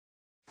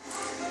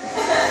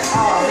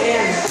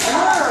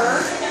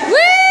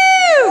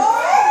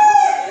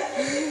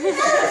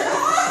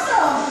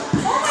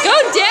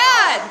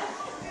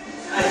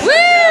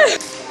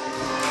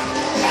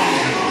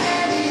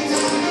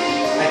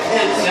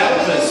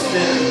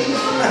spinning.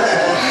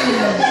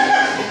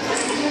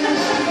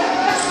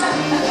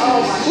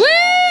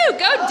 Woo!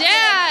 Go,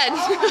 Dad!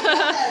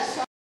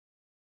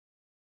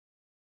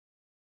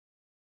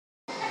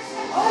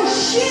 Oh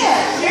shit!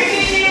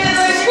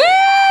 Woo!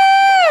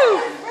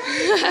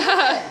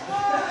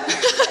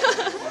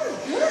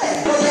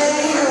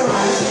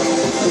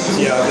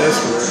 See how this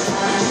works.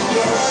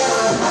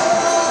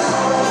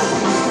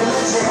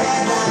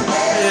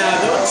 Yeah,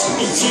 don't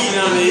be cheating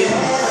on me.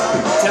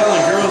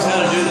 Telling girls how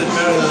to do this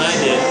better than I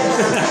did.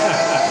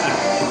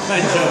 I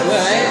jumped.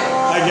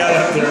 I got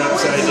up there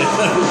upside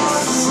down.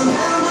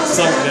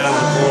 Sunk down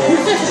the pole.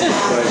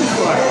 Like,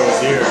 fuck, oh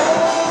dear.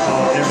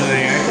 Oh,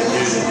 everything I can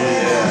do to do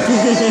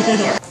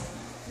that.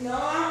 No,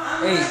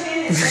 I'm Hey.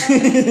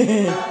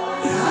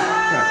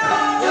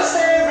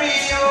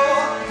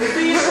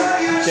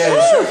 Okay,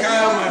 show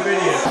Kyle my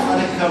video.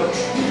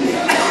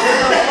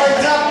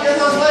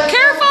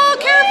 Careful,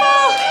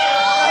 careful!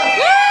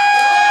 Woo!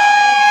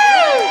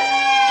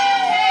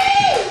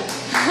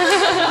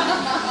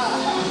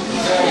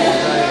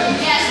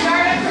 Yeah,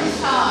 start it from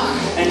top.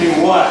 And do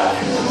what? All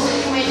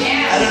the way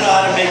down. I don't know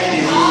how to make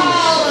any moves.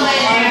 All the way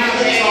down,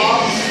 baby.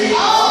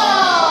 All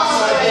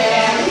the way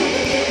down.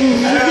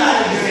 I don't know how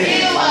to do Do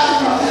anything. a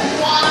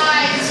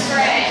wide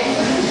spread.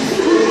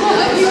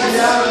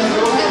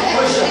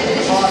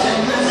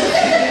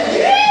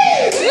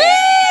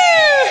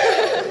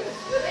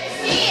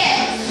 See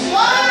it.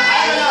 Wide.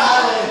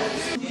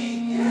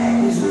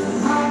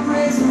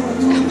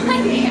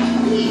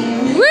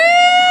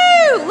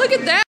 Woo! Look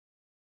at that!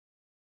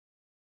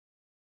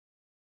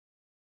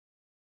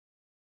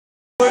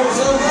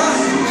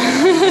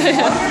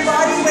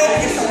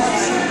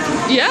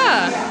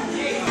 Yeah.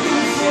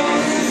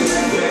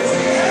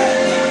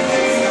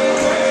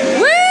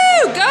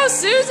 Woo! Go,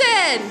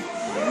 Susan!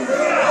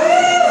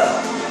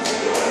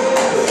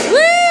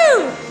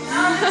 Woo!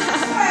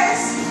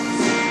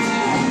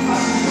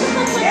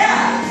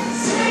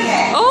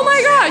 Oh my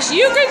gosh,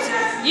 you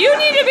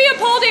need to be a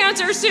pole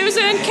dancer,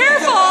 Susan.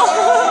 Careful!